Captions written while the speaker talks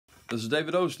This is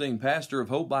David Osteen, pastor of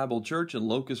Hope Bible Church in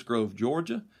Locust Grove,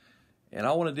 Georgia, and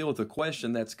I want to deal with a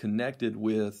question that's connected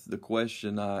with the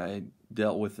question I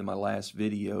dealt with in my last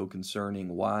video concerning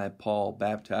why Paul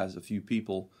baptized a few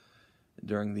people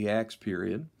during the Acts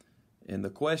period. And the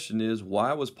question is,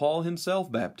 why was Paul himself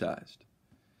baptized?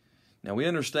 Now, we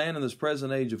understand in this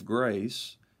present age of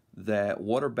grace that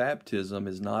water baptism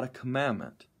is not a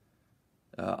commandment.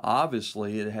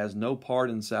 Obviously, it has no part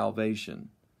in salvation.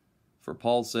 For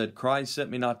Paul said, Christ sent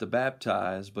me not to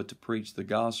baptize, but to preach the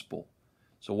gospel.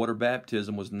 So water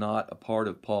baptism was not a part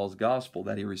of Paul's gospel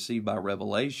that he received by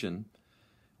revelation.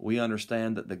 We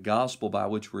understand that the gospel by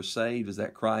which we're saved is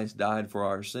that Christ died for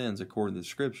our sins according to the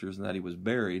Scriptures, and that he was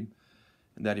buried,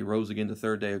 and that he rose again the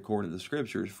third day according to the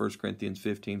Scriptures, 1 Corinthians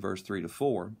 15, verse 3 to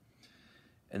 4.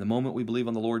 And the moment we believe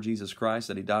on the Lord Jesus Christ,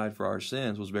 that he died for our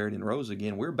sins, was buried, and rose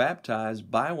again, we're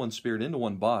baptized by one Spirit into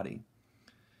one body.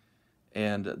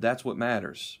 And that's what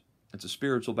matters. It's a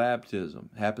spiritual baptism.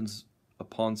 It happens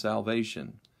upon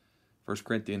salvation. 1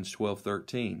 Corinthians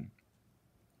 12:13.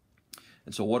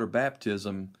 And so water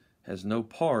baptism has no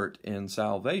part in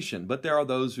salvation. But there are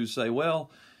those who say, well,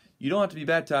 you don't have to be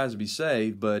baptized to be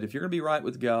saved, but if you're going to be right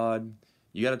with God,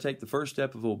 you got to take the first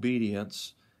step of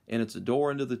obedience, and it's a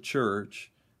door into the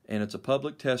church, and it's a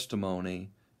public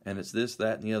testimony, and it's this,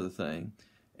 that, and the other thing.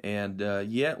 And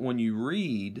yet when you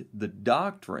read the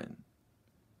doctrine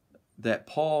that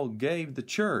Paul gave the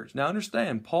church. Now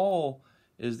understand, Paul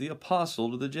is the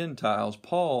apostle to the Gentiles.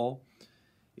 Paul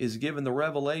is given the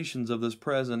revelations of this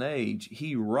present age.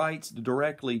 He writes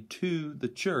directly to the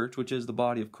church, which is the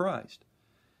body of Christ.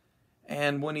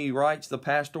 And when he writes the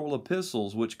pastoral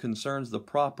epistles, which concerns the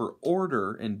proper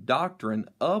order and doctrine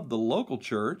of the local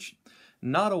church,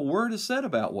 not a word is said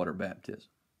about water baptism.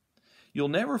 You'll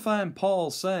never find Paul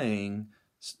saying,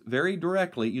 very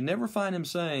directly, you never find him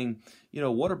saying,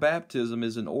 water baptism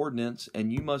is an ordinance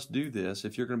and you must do this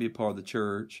if you're going to be a part of the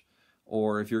church,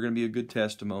 or if you're going to be a good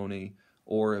testimony,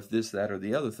 or if this, that, or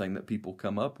the other thing that people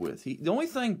come up with. The only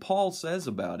thing Paul says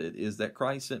about it is that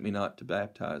Christ sent me not to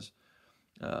baptize,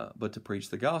 but to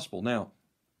preach the gospel. Now,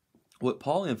 what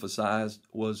Paul emphasized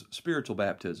was spiritual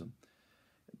baptism,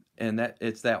 and that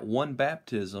it's that one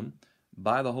baptism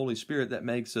by the Holy Spirit that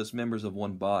makes us members of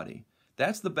one body.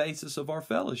 That's the basis of our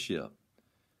fellowship,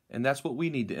 and that's what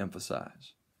we need to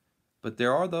emphasize. But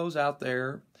there are those out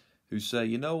there who say,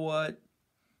 you know what?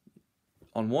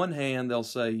 On one hand, they'll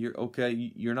say,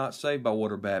 you're not saved by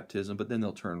water baptism, but then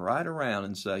they'll turn right around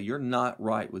and say, you're not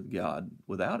right with God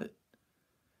without it.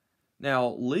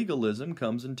 Now, legalism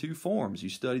comes in two forms. You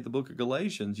study the book of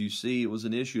Galatians, you see it was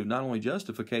an issue of not only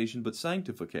justification, but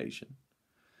sanctification.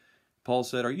 Paul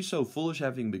said, are you so foolish,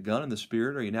 having begun in the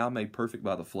Spirit, are you now made perfect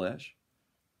by the flesh?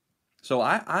 So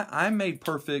I'm made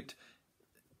perfect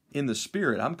in the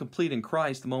Spirit. I'm complete in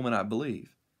Christ the moment I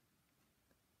believe.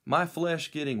 My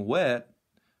flesh getting wet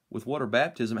with water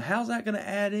baptism, how's that going to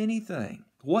add anything?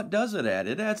 What does it add?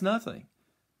 It adds nothing.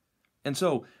 And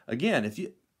so, again, if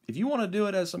you want to do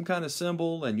it as some kind of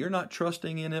symbol and you're not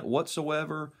trusting in it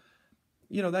whatsoever,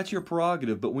 that's your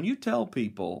prerogative. But when you tell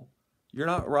people you're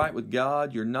not right with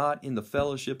God, you're not in the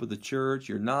fellowship of the church,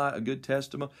 you're not a good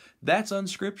testimony, that's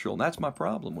unscriptural, and that's my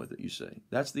problem with it, you see.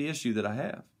 That's the issue that I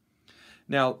have.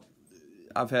 Now,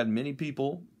 I've had many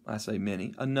people, I say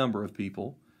many, a number of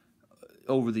people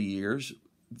over the years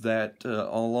that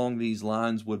along these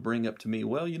lines would bring up to me,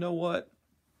 well, you know what?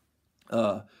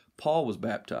 Paul was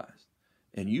baptized,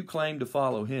 and you claim to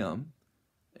follow him,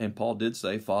 and Paul did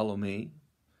say, follow me,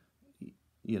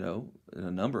 in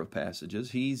a number of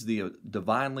passages. He's the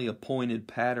divinely appointed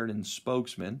pattern and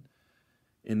spokesman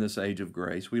in this age of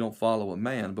grace. We don't follow a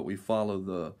man, but we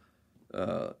follow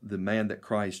the man that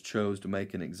Christ chose to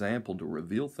make an example to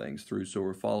reveal things through. So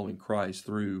we're following Christ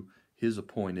through his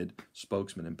appointed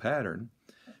spokesman and pattern.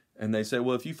 And they say,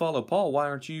 well, if you follow Paul, why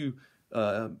aren't you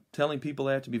telling people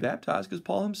they have to be baptized? Because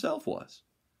Paul himself was.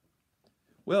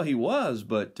 Well, he was,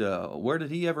 but where did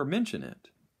he ever mention it?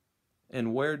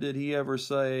 And where did he ever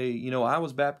say, I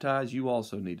was baptized, you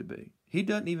also need to be? He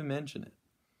doesn't even mention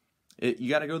it. You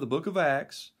got to go to the book of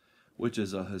Acts, which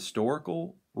is a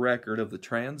historical record of the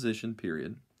transition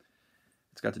period.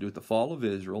 It's got to do with the fall of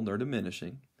Israel, and they're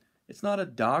diminishing. It's not a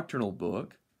doctrinal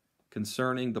book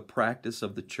concerning the practice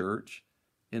of the church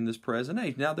in this present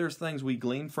age. Now, there's things we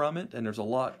glean from it, and there's a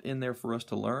lot in there for us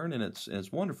to learn, and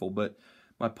it's wonderful. But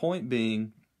my point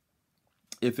being,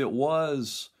 if it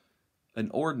was an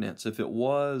ordinance, if it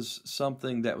was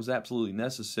something that was absolutely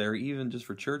necessary, even just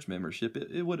for church membership,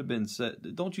 it would have been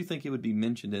said. Don't you think it would be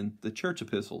mentioned in the church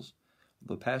epistles,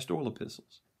 the pastoral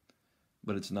epistles?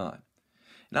 But it's not.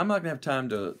 Now, I'm not going to have time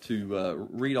to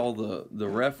read all the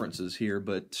references here,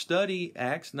 but study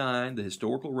Acts 9, the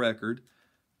historical record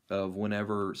of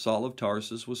whenever Saul of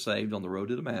Tarsus was saved on the road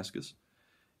to Damascus,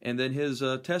 and then his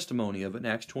testimony of it in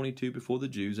Acts 22 before the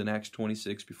Jews and Acts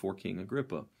 26 before King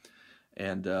Agrippa.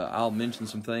 And I'll mention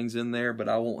some things in there, but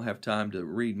I won't have time to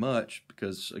read much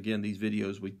because, again, these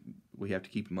videos, we have to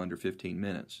keep them under 15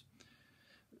 minutes.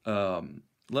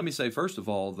 Let me say, first of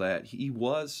all, that he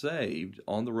was saved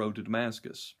on the road to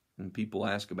Damascus. And people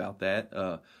ask about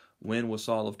that. When was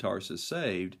Saul of Tarsus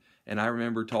saved? And I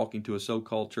remember talking to a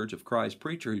so-called Church of Christ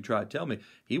preacher who tried to tell me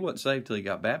he wasn't saved till he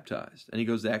got baptized. And he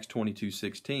goes to Acts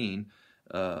 22:16,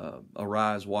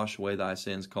 arise, wash away thy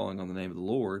sins, calling on the name of the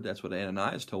Lord. That's what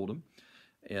Ananias told him.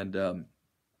 And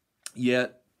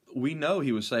yet we know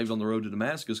he was saved on the road to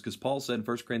Damascus because Paul said in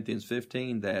 1 Corinthians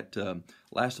 15 that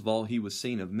last of all he was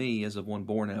seen of me as of one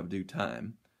born out of due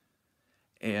time.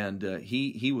 And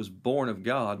he was born of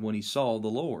God when he saw the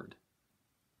Lord.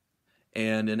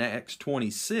 And in Acts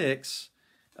 26,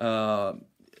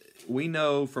 we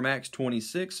know from Acts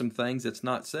 26 some things that's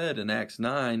not said in Acts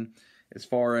 9 as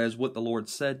far as what the Lord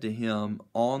said to him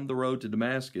on the road to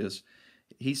Damascus.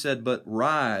 He said, but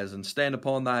rise and stand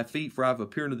upon thy feet, for I have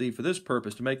appeared unto thee for this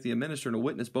purpose, to make thee a minister and a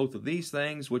witness both of these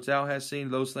things which thou hast seen,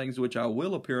 those things which I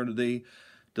will appear unto thee,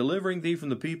 delivering thee from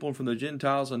the people and from the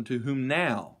Gentiles, unto whom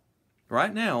now,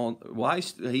 right now,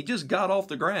 he just got off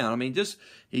the ground. I mean,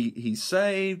 he's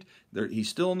saved. He's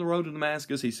still on the road to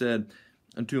Damascus. He said,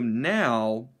 unto whom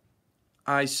now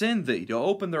I send thee, to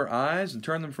open their eyes and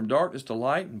turn them from darkness to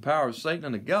light and power of Satan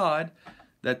unto God,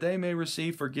 that they may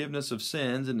receive forgiveness of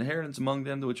sins and inheritance among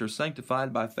them which are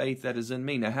sanctified by faith that is in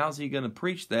me. Now, how's he going to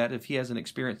preach that if he hasn't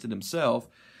experienced it himself?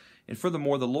 And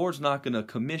furthermore, the Lord's not going to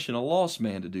commission a lost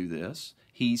man to do this.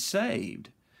 He's saved.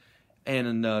 And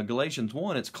in Galatians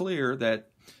 1, it's clear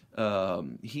that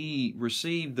he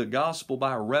received the gospel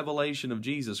by revelation of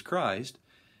Jesus Christ.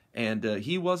 And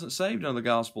he wasn't saved under the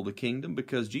gospel of the kingdom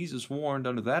because Jesus warned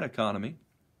under that economy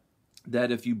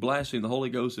that if you blaspheme the Holy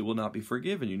Ghost, it will not be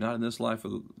forgiven you, not in this life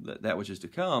or that which is to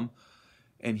come.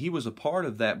 And he was a part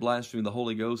of that blaspheming the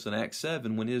Holy Ghost in Acts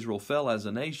 7 when Israel fell as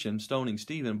a nation, stoning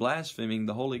Stephen, blaspheming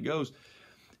the Holy Ghost.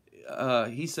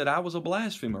 He said, I was a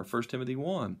blasphemer, 1 Timothy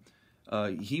 1.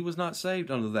 He was not saved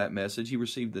under that message. He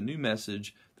received the new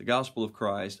message, the gospel of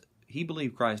Christ. He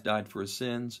believed Christ died for his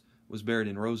sins, was buried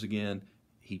and rose again.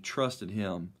 He trusted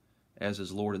him as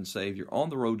his Lord and Savior on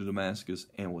the road to Damascus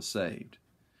and was saved.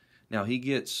 Now, he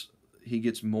gets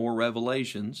more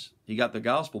revelations. He got the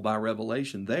gospel by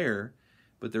revelation there,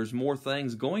 but there's more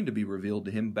things going to be revealed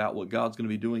to him about what God's going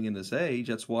to be doing in this age.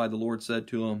 That's why the Lord said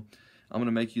to him, I'm going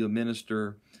to make you a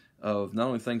minister of not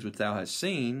only things which thou hast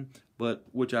seen, but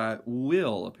which I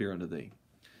will appear unto thee.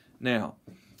 Now,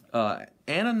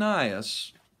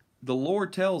 Ananias, the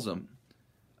Lord tells him,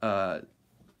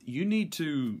 you need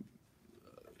to,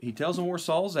 he tells him where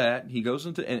Saul's at. He goes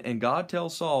into, and God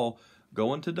tells Saul,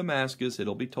 go into Damascus,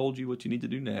 it'll be told you what you need to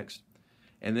do next.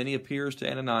 And then he appears to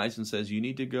Ananias and says, you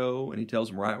need to go, and he tells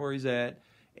him right where he's at,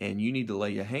 and you need to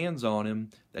lay your hands on him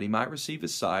that he might receive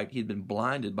his sight. He had been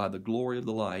blinded by the glory of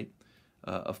the light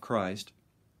of Christ.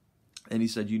 And he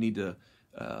said, you need to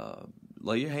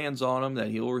lay your hands on him that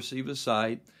he'll receive his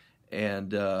sight.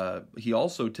 And he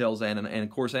also tells Ananias, and of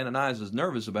course Ananias is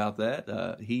nervous about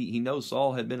that. He knows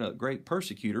Saul had been a great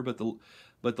persecutor, but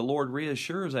the Lord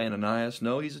reassures Ananias,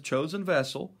 no, he's a chosen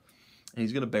vessel, and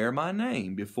he's going to bear my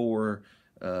name before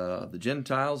the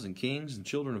Gentiles and kings and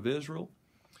children of Israel.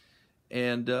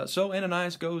 And so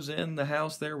Ananias goes in the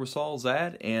house there where Saul's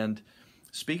at and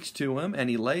speaks to him, and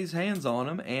he lays hands on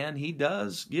him, and he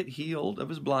does get healed of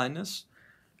his blindness.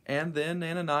 And then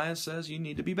Ananias says, you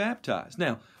need to be baptized.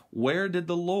 Now, where did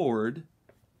the Lord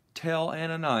tell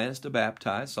Ananias to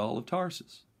baptize Saul of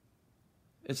Tarsus?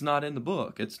 It's not in the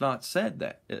book. It's not said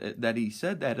that he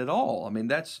said that at all. I mean,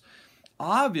 that's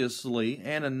obviously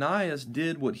Ananias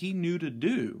did what he knew to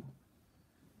do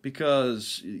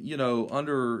because, you know,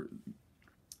 under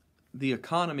the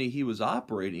economy he was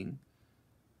operating,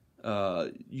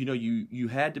 you know, you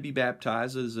had to be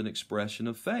baptized as an expression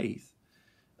of faith.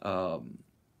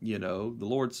 You know, the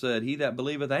Lord said, he that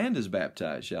believeth and is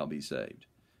baptized shall be saved.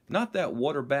 Not that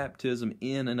water baptism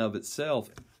in and of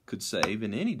itself could save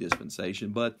in any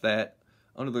dispensation, but that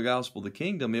under the gospel of the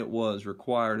kingdom it was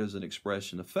required as an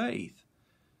expression of faith.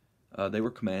 They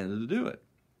were commanded to do it.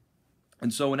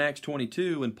 And so in Acts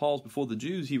 22, when Paul's before the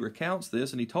Jews, he recounts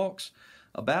this and he talks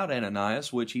about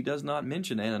Ananias, which he does not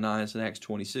mention Ananias in Acts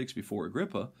 26 before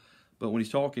Agrippa. But when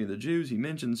he's talking to the Jews, he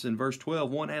mentions in verse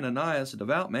 12, one Ananias, a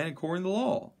devout man according to the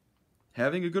law,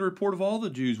 having a good report of all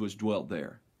the Jews which dwelt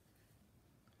there.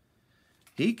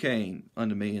 he came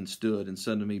unto me and stood and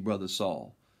said unto me, Brother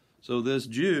Saul. So this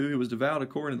Jew who was devout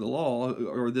according to the law,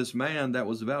 or this man that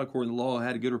was devout according to the law,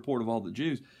 had a good report of all the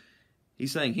Jews.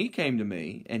 He's saying he came to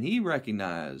me and he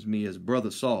recognized me as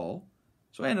Brother Saul.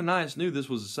 So Ananias knew this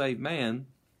was a saved man.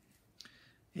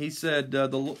 He said,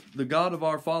 the God of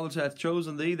our fathers hath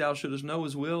chosen thee. Thou shouldest know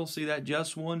his will. See, that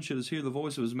just one shouldest hear the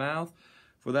voice of his mouth.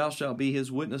 For thou shalt be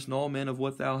his witness in all men of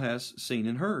what thou hast seen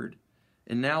and heard.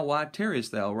 And now why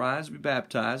tarriest thou? Rise, be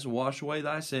baptized, and wash away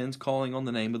thy sins, calling on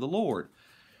the name of the Lord.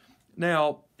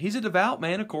 Now, he's a devout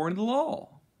man according to the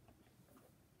law.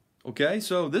 Okay,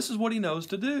 so this is what he knows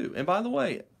to do. And by the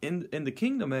way, in the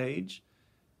kingdom age,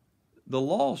 the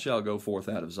law shall go forth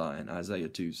out of Zion, Isaiah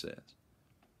 2 says.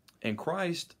 And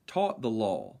Christ taught the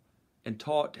law and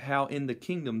taught how in the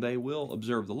kingdom they will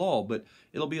observe the law. But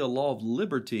it'll be a law of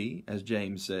liberty, as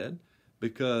James said,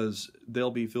 because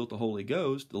they'll be filled with the Holy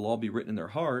Ghost. The law will be written in their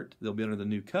heart. They'll be under the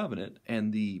new covenant.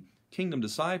 And the kingdom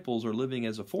disciples are living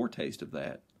as a foretaste of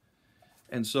that.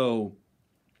 And so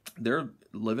they're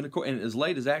living according. And as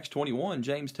late as Acts 21,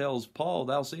 James tells Paul,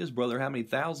 thou seest, brother, how many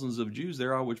thousands of Jews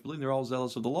there are which believe they're all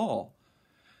zealous of the law.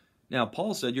 Now,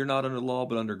 Paul said, you're not under law,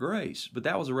 but under grace. But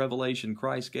that was a revelation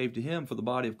Christ gave to him for the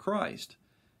body of Christ.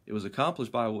 It was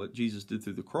accomplished by what Jesus did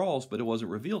through the cross, but it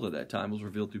wasn't revealed at that time. It was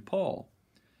revealed through Paul.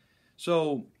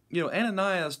 So,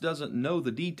 Ananias doesn't know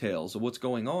the details of what's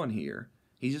going on here.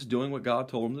 He's just doing what God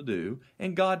told him to do,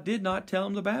 and God did not tell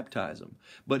him to baptize him.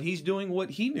 But he's doing what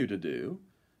he knew to do,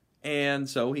 and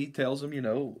so he tells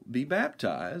him, be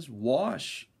baptized,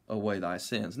 wash away thy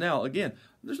sins. Now, again,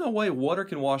 there's no way water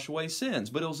can wash away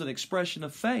sins, but it was an expression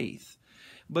of faith.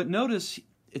 But notice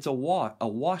it's a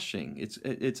washing.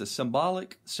 It's a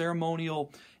symbolic,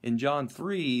 ceremonial. In John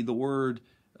 3, the word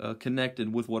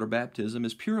connected with water baptism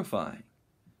is purifying.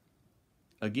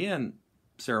 Again,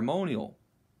 ceremonial,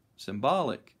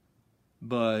 symbolic,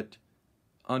 but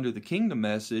under the kingdom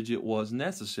message, it was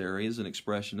necessary as an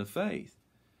expression of faith.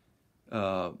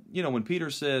 When Peter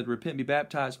said, repent and be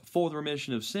baptized for the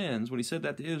remission of sins, when he said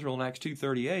that to Israel in Acts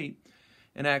 2:38,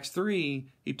 in Acts 3,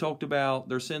 he talked about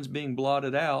their sins being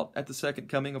blotted out at the second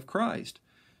coming of Christ.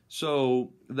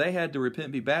 So they had to repent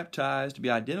and be baptized to be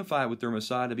identified with their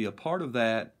Messiah, to be a part of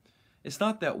that. It's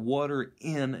not that water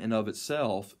in and of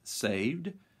itself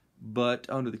saved, but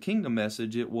under the kingdom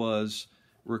message, it was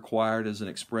required as an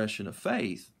expression of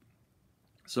faith.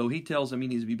 So he tells him he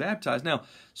needs to be baptized. Now,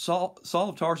 Saul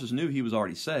of Tarsus knew he was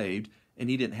already saved, and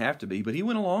he didn't have to be, but he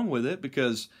went along with it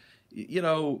because, you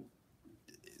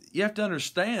have to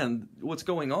understand what's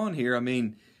going on here. I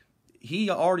mean, he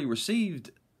already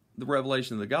received the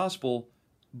revelation of the gospel,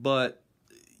 but,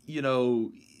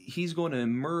 he's going to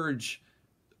emerge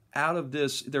out of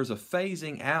this. There's a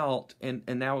phasing out, and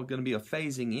now it's going to be a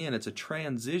phasing in. It's a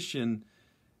transition.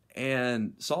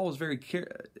 And Saul was very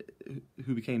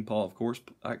who became Paul, of course.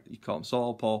 You call him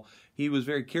Saul, Paul. He was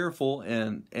very careful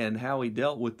and how he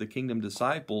dealt with the kingdom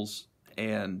disciples.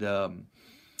 And,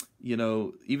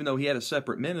 even though he had a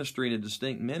separate ministry and a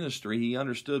distinct ministry, he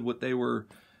understood what they were,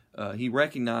 he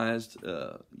recognized,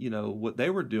 what they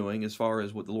were doing as far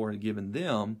as what the Lord had given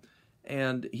them.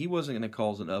 And he wasn't going to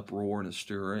cause an uproar and a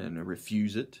stir and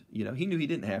refuse it. He knew he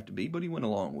didn't have to be, but he went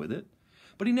along with it.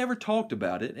 But he never talked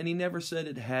about it, and he never said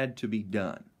it had to be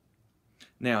done.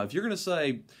 Now, if you're going to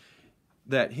say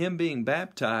that him being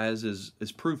baptized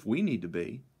is proof we need to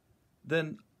be,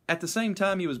 then at the same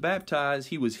time he was baptized,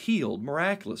 he was healed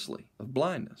miraculously of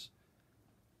blindness.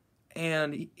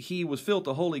 And he was filled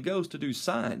with the Holy Ghost to do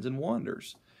signs and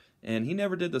wonders. And he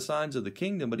never did the signs of the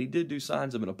kingdom, but he did do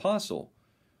signs of an apostle.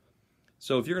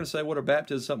 So if you're going to say water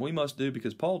baptism is something we must do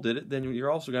because Paul did it, then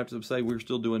you're also going to have to say we're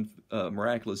still doing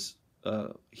miraculous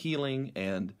healing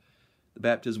and the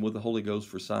baptism with the Holy Ghost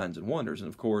for signs and wonders. And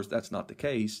of course, that's not the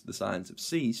case. The signs have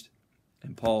ceased,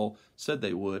 and Paul said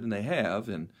they would, and they have.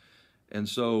 And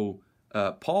so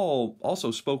Paul also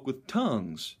spoke with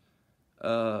tongues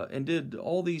and did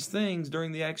all these things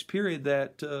during the Acts period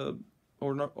that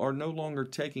are no longer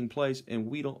taking place, and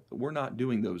we're not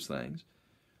doing those things.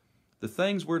 The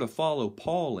things we're to follow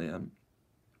Paul in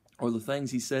are the things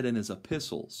he said in his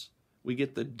epistles. We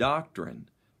get the doctrine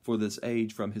for this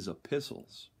age from his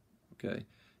epistles. Okay?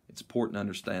 It's important to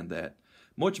understand that.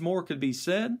 Much more could be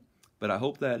said, but I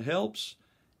hope that helps.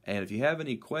 And if you have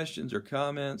any questions or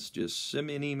comments, just send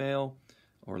me an email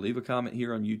or leave a comment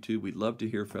here on YouTube. We'd love to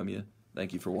hear from you.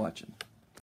 Thank you for watching.